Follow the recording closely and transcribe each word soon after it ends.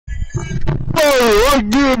I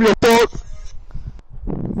give you fuck.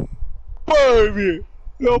 Baby,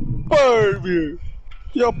 your baby,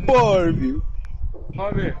 your baby,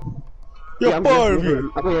 Harvey. your baby,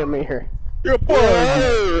 I'm here. your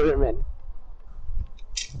baby,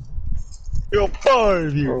 your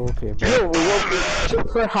baby. Okay, bro.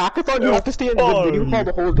 For hackathon, you have to stay in the video call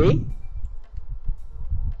the whole day?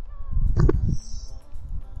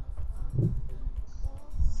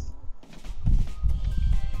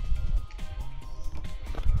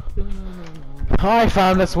 Alright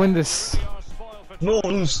fam, let's win this. No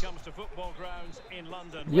lose.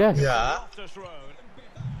 Yes. Yeah.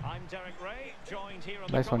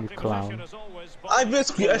 Nice one, you clown. I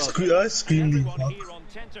screamed at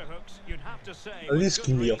least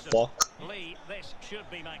scream me a fuck. This should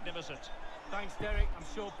be magnificent. Thanks, Derek. I'm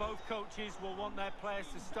sure both coaches will want their players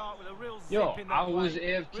to start with a real zip in their I was play.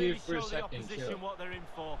 AFK Really for a show the second, opposition what they're in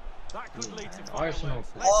for. That could lead to Arsenal.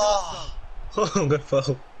 Oh, good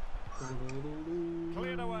foul.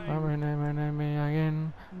 Cleared away.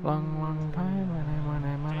 Again, long time.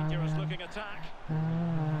 Dangerous looking attack.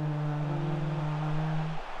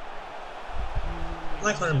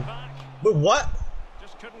 Nice one. But what?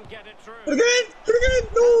 Just couldn't get it through. Again!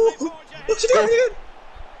 No! What's it again?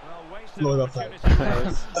 Well, wasted No, that's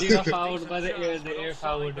opportunity. You got fouled by the air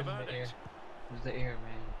fouled him in the air. It was the air,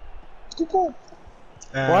 man. Cool.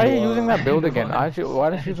 Why are you using that build again? Why don't you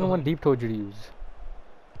use the one Deep told you to use?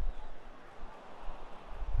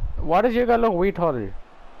 Why does your guy look way taller?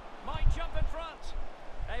 Might jump in front.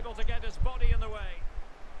 Able to get his body in the way.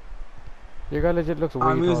 Your guy legit looks way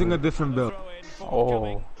taller. I'm using a different build.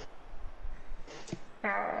 Oh.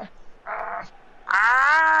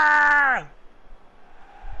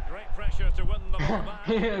 Great pressure to win the ball back.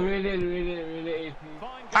 Really.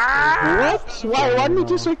 What? Why didn't you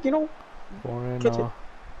just like, you know? Foreigner.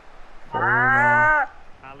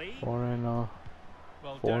 Ali. Foreigner.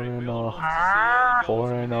 Well, Foreigner. Derek,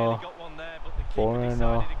 Foreigner. got one there, but the keeper Foreigner.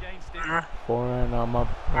 decided against it. Foreigner.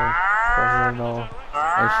 Foreigner. I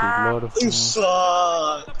see, Lord of You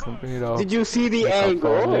suck! Complete off. Did you see the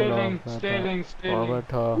angle? Sterling.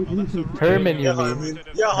 Herman, you mean?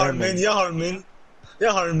 Yeah,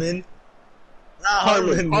 Harman.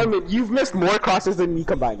 Harman, you've missed more crosses than me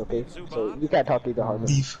combined, okay? So you can't talk to the Harman.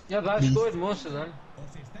 Beef. Yeah, but I've scored most of them.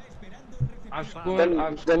 I've scored Then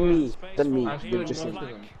me. I've You're scored just most of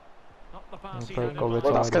them. Not the pass he Okay, had go in with mind.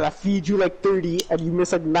 Well, that's because I feed you like 30 and you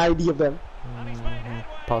miss like 90 of them. And he's made headway.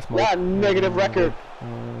 Pass more. Yeah, negative record.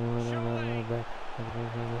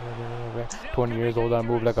 20 years old, I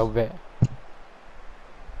move like a vet. And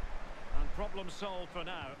problem solved for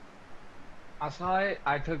now. I'm sorry,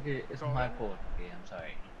 I took it. It's my fault. Okay, I'm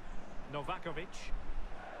sorry. Novakovic.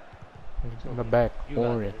 In the back, You got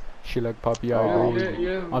orange. this. She like puppy, I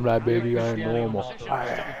agree. I'm like, baby, I ain't normal.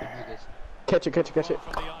 Catch it. From the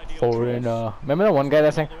ideal Foreigner. Remember that one guy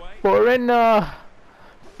that sang, Foreigner.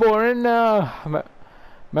 Remember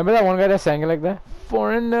that one guy that sang it like that?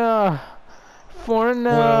 Foreigner.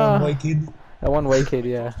 White kid. That one white kid,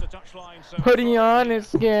 yeah. cross the touchline, so Hoodie on, it's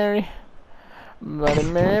scary. Bloody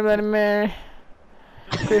Mary.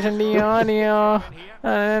 Christian Dion. No.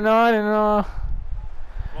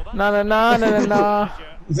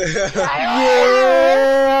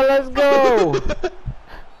 Yeah, let's go.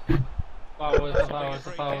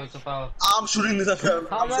 It's a foul. I'm shooting this at him.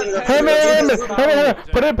 Hey,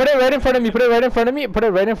 put it right in front of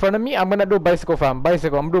me. I'm gonna do bicycle, fam. I'm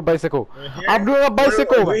doing a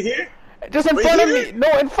bicycle. Right here? Just in Right front of here? me. No,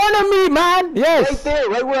 in front of me, man. Yes. Right there,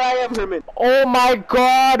 right where I am, Herman. Oh my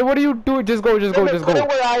God. What are you doing? Just go. Put it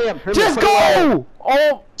where I am. Herman, Just put it where I am.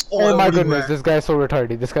 go. Oh my what do you goodness. want? This guy's so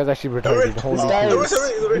retarded. This guy's actually retarded. Holy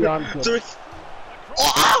shit.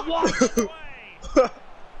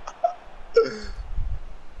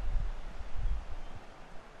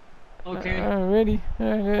 Okay. Ready?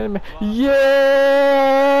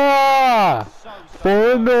 Yeah!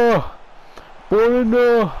 Foreigner!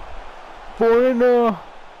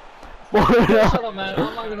 Shut up, man.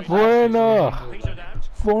 I'm not gonna Foreigner!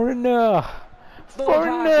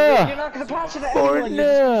 You're not gonna pass it to anyone. Foreigner!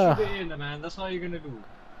 You're just gonna shoot it in, man. That's all you're gonna do.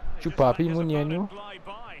 Chupapi Munyenu.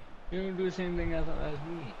 You're gonna do the same thing as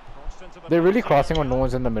me. They're really crossing when no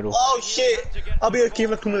one's in the middle. Oh shit! I'll be okay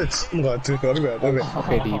for 2 minutes. Oh my god, I'll be back.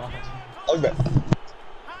 Okay, deep. I'll be back.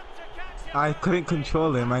 I couldn't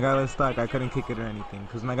control it. My guy was stuck. I couldn't kick it or anything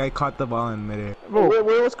because my guy caught the ball in midair. Bro,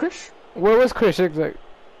 Where was Krish? where was Chris? Exactly.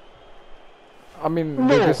 I mean,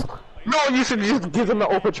 they No. just... No, you should just give him an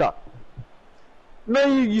open shot. No,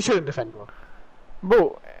 you shouldn't defend, bro.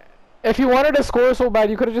 Bro, if you wanted to score so bad,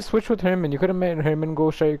 you could have just switched with Herman. You could have made Herman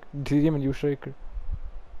go strike, TDM and you striker.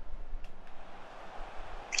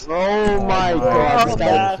 Oh my god,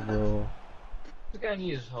 Yes, bro. This guy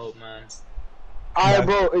needs help, man. Alright,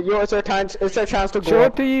 bro, yo, it's our time. It's our chance to go. Chill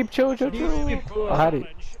Up. deep, chill. I had it.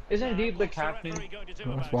 Isn't Deep the captain?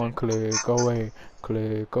 That's one click away,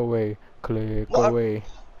 click away, click What? away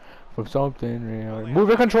from something real. Move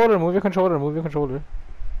your controller.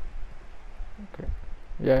 Okay.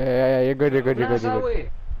 Yeah. You're good. You're good. To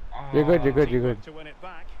win it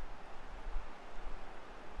back.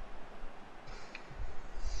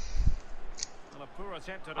 Well, a poor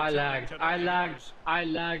attempt at I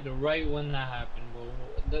lagged right when that happened, bro.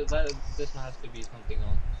 This has to be something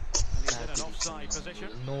else. He's in an offside position.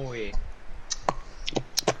 No way.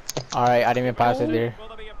 Alright, I didn't even pass it there. Will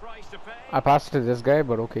there be a price to pay? I passed it to this guy,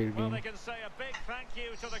 but okay, Well, game. they can say a big thank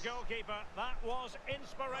you to the goalkeeper. That was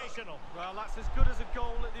inspirational. Well, that's as good as a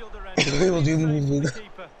goal at the other end. What do you mean?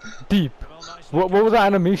 Deep. Well, nicely What done. was the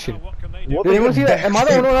animation? Now, what can they do? What Did anyone see that? Am I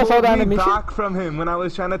the only one that saw the Pulled me animation? back from him when I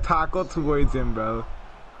was trying to tackle towards him, bro.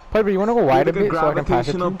 Piper, you wanna go wide a Like a bit so I can pass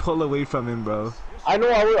it to gravitational you? pull away from him, bro. I know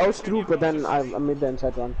I was through, but then I made the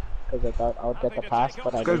inside run because I thought I would get the pass,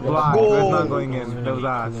 but I Good didn't. block. Goal. That's not going in. That was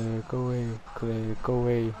ass. Click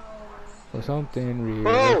away. For something real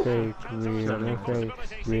Oh. or fake,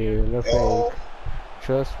 real or fake.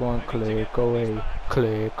 Just one click away,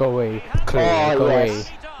 click away. Oh, yes.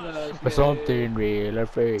 For something real or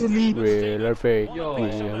fake, real or fake, Yo.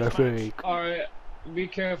 real or fake. Alright, be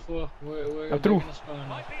careful. We're I'm through. gonna score now.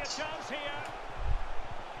 Might be a chance here.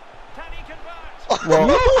 Can he convert? Well,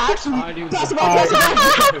 How do you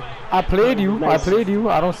I played you.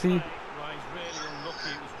 I don't see. Right, he's really unlucky.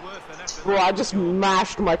 It was worth an effort. Bro, I just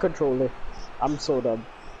mashed my controller. I'm so dumb.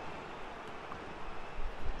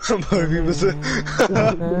 Barbie was Bro,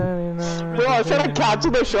 I was trying to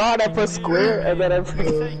cancel the shot. I pressed square and then I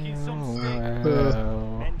pressed. Taking some stick.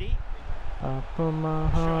 Mendy. I put my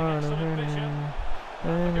heart in it.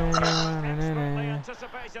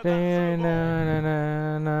 Anticipated that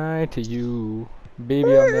through ball. To you,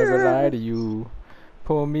 baby, I'll never lie to you.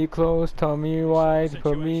 Pull me close, tell me why,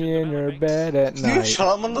 put me in your bed at Can you night. shut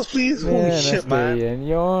up on this, please? Then Holy I shit, man. stay in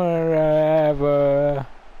your ever.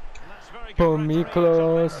 That's very good Pull right me to play.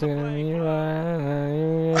 close and me right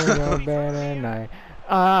in your bed at night.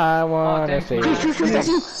 I wanna say. No, I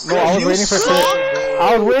was waiting for Chris.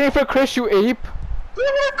 I was waiting for Chris, you ape.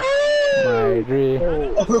 My dream.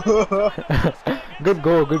 Good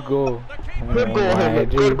goal. Good goal, My Him.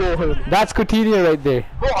 dream. Good goal, Him. That's Coutinho right there.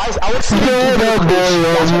 Bro, I was You're the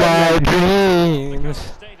boy of my dreams.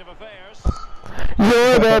 State of affairs.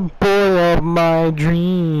 You're the boy of my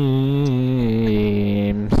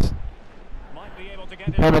dreams. Might be able to get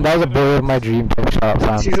it. Hey man, that was a boy of my dream type shot,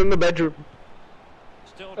 fam. She's in the bedroom.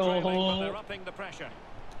 Still trailing, but they're upping the pressure.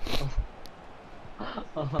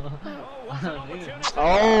 Oh, what an opportunity.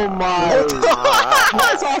 Oh my.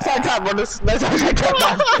 That's outside cap, bro. That's outside cap.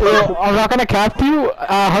 Yo, I'm not gonna cap you.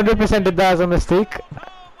 100% did that as a mistake.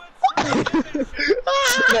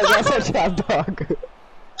 That's outside cap, dog.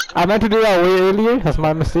 I meant to do that way earlier. That's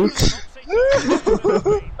my mistake.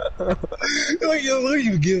 Look at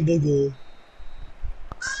you give the goal.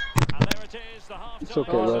 And there it is, the half-time. It's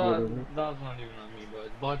okay, Oh, bro. that's not even on me, but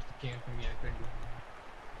bot came from me. I couldn't do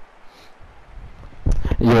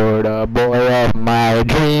You're the boy of my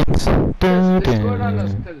dreams. it. They scored on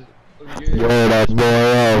us because You're the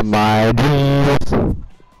boy of my dreams.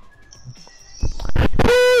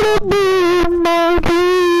 You're the boy of my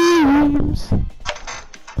dreams.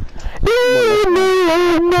 You're the boy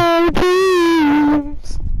of my dreams.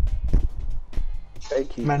 Thank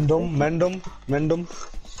you. Mendum.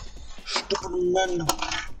 Stupid man.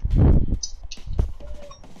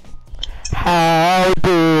 How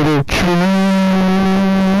did it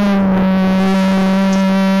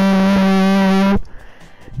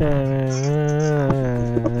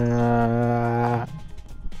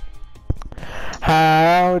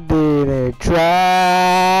How did it try?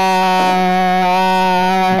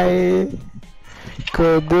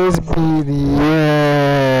 Could this be the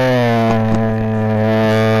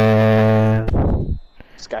end?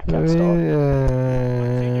 This guy can't stop.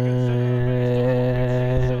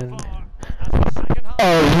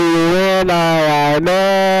 Oh, you and I know.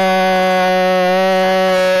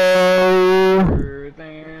 Earth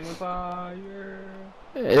and fire.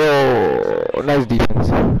 Yo, nice defense.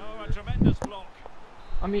 Oh, a tremendous block.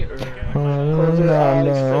 I mean, I'm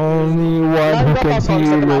the only one who can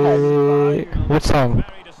feel it. What song? Very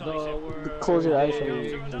decisive. Close your eyes for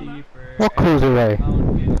me. What close your eye? So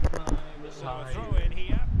a throw in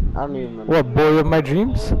here. I don't even remember. What, boy of my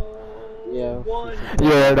dreams? Yeah.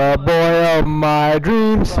 You're the boy of my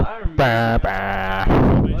dreams. Bah, bah.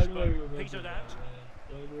 Petered out.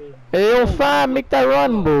 Hey, yo, fam, make that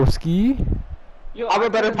run, broski. Yo, I'm a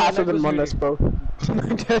better thought my passer leg than was Mundas, bro.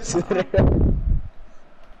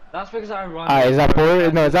 That's because I run. Is that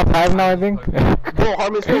 4? No, is that 5 now, I think? Bro,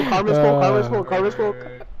 Harmon spoke.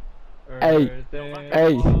 Hey,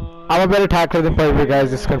 I'm a better tackler than Piper,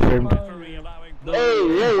 guys, it's confirmed.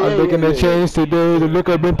 I'm making a change today. The look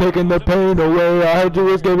I've been taking the pain away. I heard you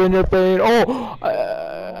was giving your pain. Oh,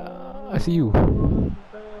 I see you.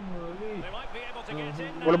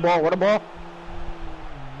 What a ball.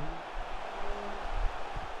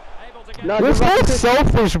 No, You're so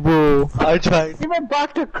selfish, bro. I tried. Give it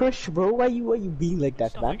back to Krish, bro. Why you being like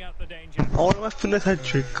that, man? All my finesse had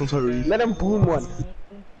trick. I'm sorry. Let him boom one.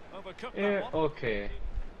 Yeah, okay.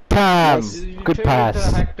 Pam, You good turned pass.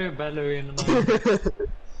 into Hector Bellerin.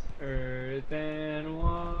 Earth and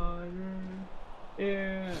water,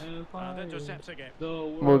 air and fire.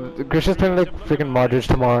 Well, Grish is playing like freaking Modric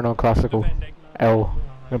tomorrow in Classical. L.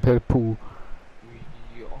 Gonna play pool.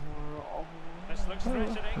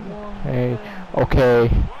 Hey,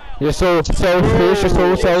 okay. You're so selfish, you're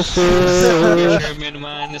so selfish. See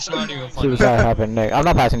what's gonna happen next. I'm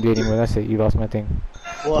not passing to you anymore, that's it, you lost my thing.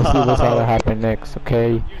 We'll see what's gonna happen next,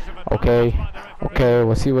 okay? We'll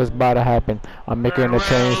see what's about to happen. I'm making a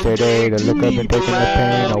change today. The look up and taking the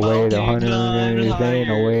pain away. The honey in his vein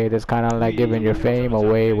away. That's kinda like giving your fame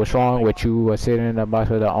away. What's wrong with you? I sit in the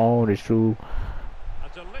box with the own, it's true. A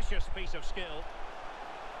delicious piece of skill.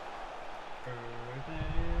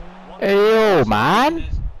 Hey yo, man!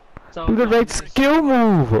 Do the right skill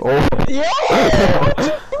move! Oh,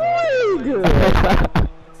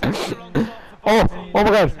 oh my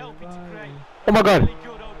god! Oh my god!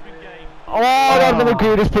 Oh, that's been the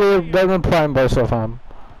greatest player that's been playing by so far.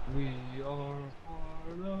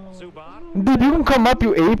 Dude, you can come up,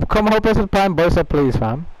 you ape. Come help us with Prime Bursa, please,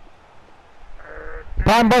 fam.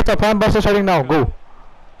 Prime Bursa starting now, go.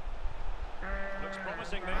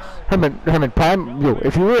 Herman, Prime, yo,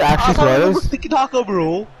 if you were actually Suarez... Tiki-taka,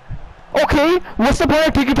 bro. Okay, what's the point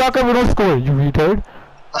of Tiki-taka if we don't score, you retard?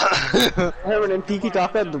 Herman and Tiki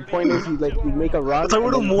Taka, the point is you make a run. I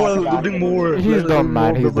would do more. He's dumb,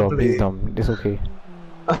 man, he's dumb, it's okay.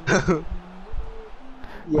 Okay,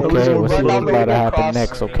 we'll see what's about to happen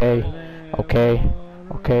next, okay,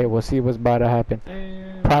 we'll see what's about to happen.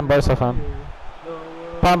 Prime Bursa, fam.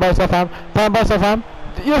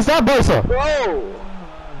 Yes, that Bursa! Bro!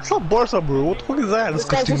 It's not Barca, bro. What the fuck is that? This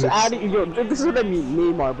guy's just adding. Yo, this is what I mean.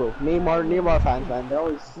 Neymar, bro. Neymar fans, man. They're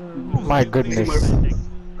always. My goodness.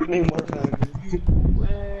 Neymar fan.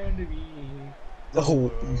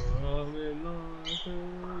 Oh.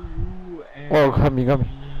 Oh, come.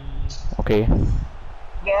 Okay.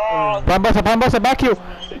 Prime Bursa, back you!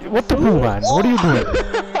 What the hell, man? What are you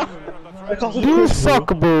doing? You suck,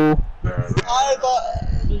 bro. I thought.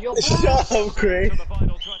 Shut up, Craig.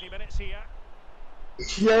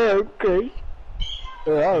 Yeah, okay.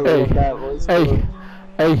 Hey.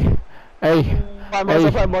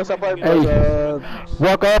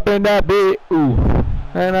 Walk up in that bit, ooh.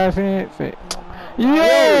 And I see.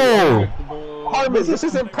 Yo! Harmon, this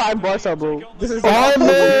isn't Prime Barca, bro. This is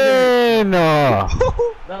Harmon!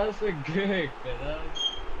 That's a good.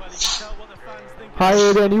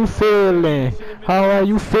 How then you feeling? How are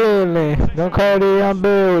you feeling? Don't call it, I'm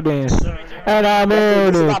building. And I'm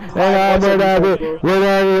building. And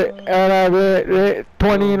I'm with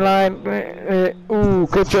 20 line. Ooh,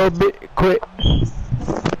 cut your bit quick.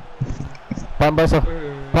 Prime Bursa.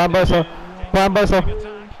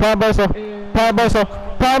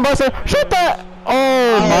 Shoot that!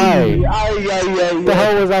 Oh my! The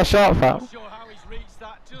hell was that shot, fam?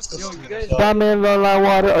 That man look like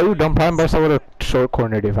water. Are you dumb? Prime Bursa with a short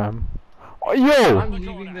corner, fam. Oh, yo! I'm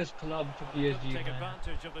leaving this club to PSG, man.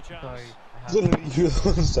 Sorry.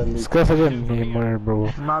 This guy's such a Neymar, bro.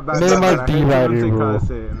 Neymar D-rider, bro.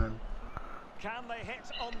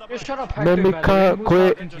 Shut up, Let me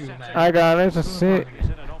quit. I got it to sit.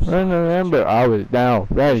 Remember, I was down,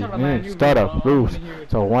 ready, start up, loose.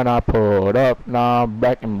 So when I pulled up, now I'm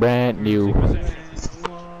back and brand new.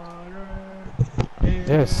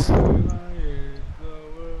 Yes.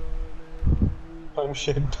 I'm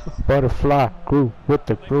shit. Butterfly grew with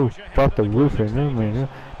the roof, brought the roof and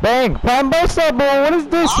bang! Prime Bursa, bro. What is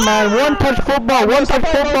this, man? One touch football.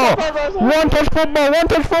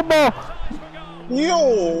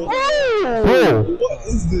 Yo! Bro. What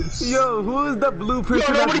is this? Yo, who is the blueprint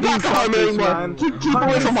for nobody that got Harmon anymore. man? Keep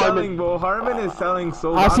away from Harmon. Bro. Harmon is selling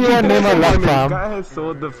so I see why Neymar left, This fam. guy has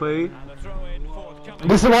sold the play.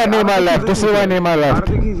 This is why Neymar left. I don't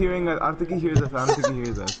think he's hearing us. I don't think he hears us. I don't think he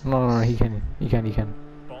hears us. No, he can.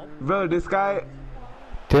 Bro, this guy.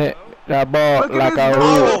 that ball Look at like this a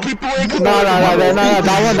ball. hoop. No,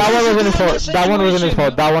 that one wasn't his fault. That one wasn't his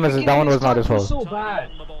fault. That one was not his fault. So bad.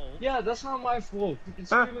 Yeah, that's not my fault. You can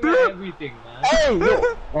scream at everything, man. Hey,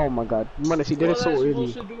 yo. Oh my god. Mana, she did it so early. What was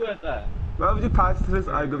I supposed to do at that? Why would you pass to this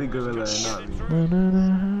ugly gorilla and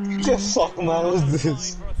not me? Just fuck, man. What's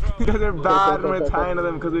this? Because they're bad and we're tired of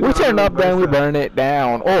them because We turn up, then we burn it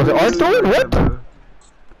down. Oh, the art doing what?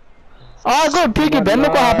 Oh, go take it. Then look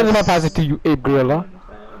what happens if I pass it to you, ape gorilla.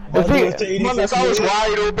 If we, Man, that's always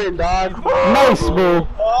wide open, dog. nice, bro.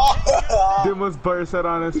 They almost burst it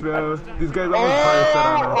on us, bro. These guys almost burst it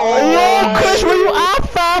on us. Yo, Chris, where you at,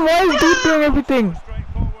 fam? Why is deep doing everything?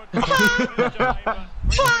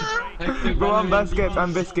 Bro, I'm biscuits.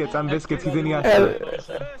 He's in your First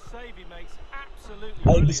save he makes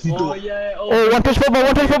absolutely. Oh, yeah. Oh, one touch football.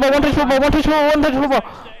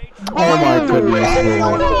 Oh my goodness,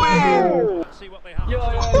 See what they have.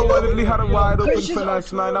 Oh, I literally had a wide open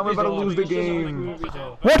finish, man. Now we're about to lose the game. one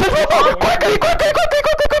touch football. Quickly.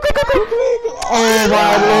 Oh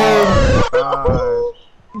my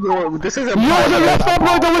lord. Yo, this is a Let's not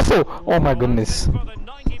blow the whistle. Oh my goodness.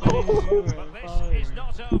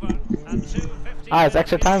 Ah, it's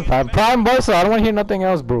extra time, fam. Prime Barca. I don't want to hear nothing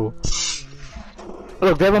else, bro.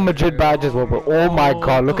 Look, they have a Madrid badge as well, bro. Oh my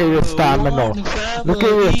god, look at your stamina. Look at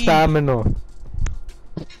your stamina.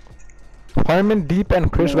 Harmon, Deep,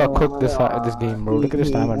 and Chris got cooked this game, bro. Look at the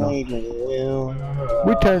stamina.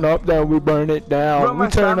 We turn up, then we burn it down. Bro, my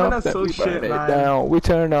We turn up, stamina's then so we burn shit, it man. down. We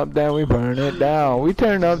turn up, then we burn it down. We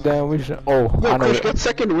turn up, then we. Oh, I Yo, know Chris, it. get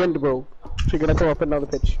second wind, bro. She's gonna throw up another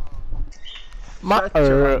pitch. My Shut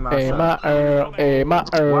your mouth up. my Why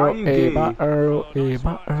are you gay? my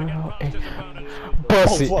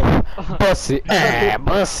Bussy, bussy,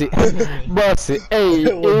 bussy, bussy, hey,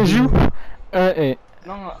 is you?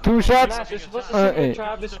 No, Two shots, you're supposed to sing with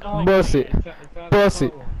Travis Scott. Bussy, bussy,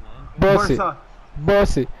 bussy, Barca.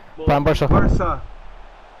 bussy. Prime Barca, Barca.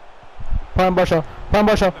 Prime Barca, Prime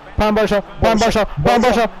Barca, Prime Barca, Prime Barca, Prime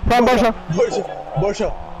Barca, Prime Barca. Barca.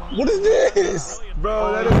 What is this?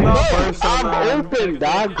 Bro, that is not Barca, I'm man. open,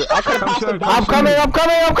 dog. I could've passed it back. I'm coming.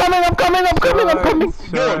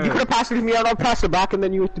 Yo, you could've passed it to me, I'll pass it back and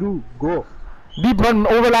then you were through. Go. Deep run,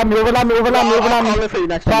 overlap me. I'll call it for you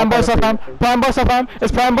next time. Prime Barca, fam. Prime Barca, fam.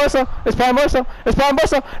 It's Prime Barca. It's Prime Barca. It's Prime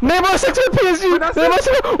Barca. Neymar 6 with PSG. Neymar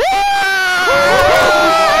 6 with...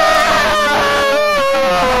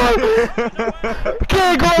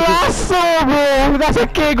 Que golaço, bro. That's a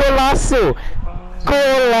que golaço.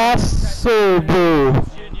 Golaço, bro.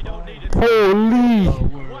 Holy.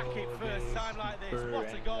 Whack it first time like this.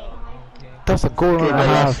 What a goal. That's a goal and a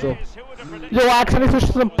half. Yo, I actually switched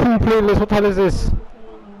to some pool playlist. What the hell is this?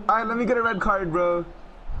 Alright, let me get a red card, bro.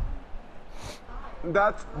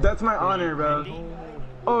 That's my honor, bro.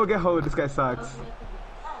 Oh, get hold. This guy sucks.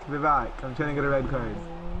 Be back. I'm trying to get a red card.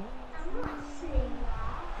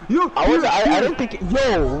 Yo, I didn't think.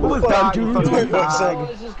 Yo, what was that? You fucking Barca.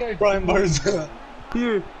 bag. Prime Barca.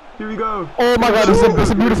 Here we go. Oh my god, this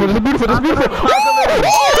is beautiful. Oh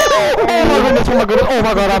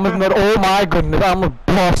my goodness, oh my goodness, I'm a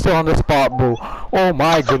blaster on the spot, bro. Oh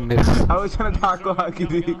my goodness. I was trying to tackle Hockey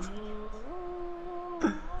Dicks.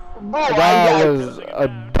 That was a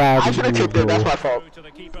bad I should've kicked it, that's my fault.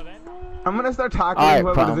 I'm gonna start tackling Alright,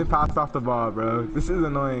 whoever fam. doesn't pass off the ball, bro. This is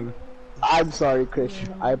annoying. I'm sorry, Chris.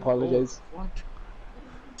 I apologize.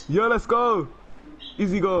 Yo, let's go.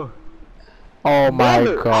 Easy go. Oh my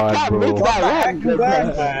Brother, I god, can't bro. make that run. Very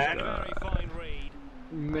fine read.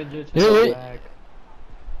 Midget Yeah. back.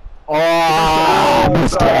 Oh,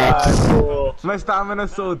 mistakes. My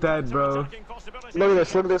stamina's so dead, bro. Attacking possibilities. Look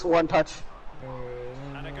at this one touch.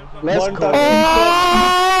 And a good Let's One go. touch. Oh!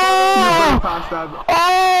 Pass that.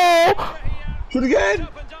 Oh! Shoot again.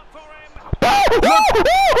 opened up for him.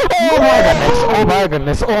 Oh my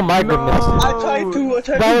goodness, oh my goodness. I tried to.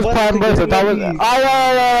 That was Prime Barca, that was...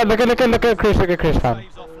 Oh, look at Chris, fam.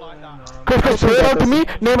 Saves off like that. Chris, play it out to me.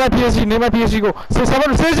 Neymar PSG, go. So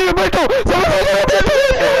someone, Sergio Roberto!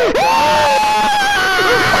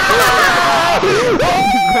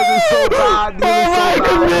 These guys are so bad. Oh my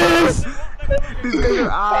goodness! These guys are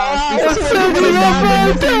ass. It's Sergio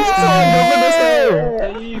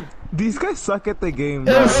Roberto! These guys suck at the game,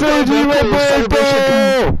 It's bro. Sergio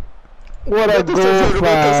Roberto! What a goal,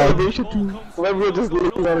 fam. Celebration too. Let me just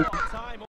leave it.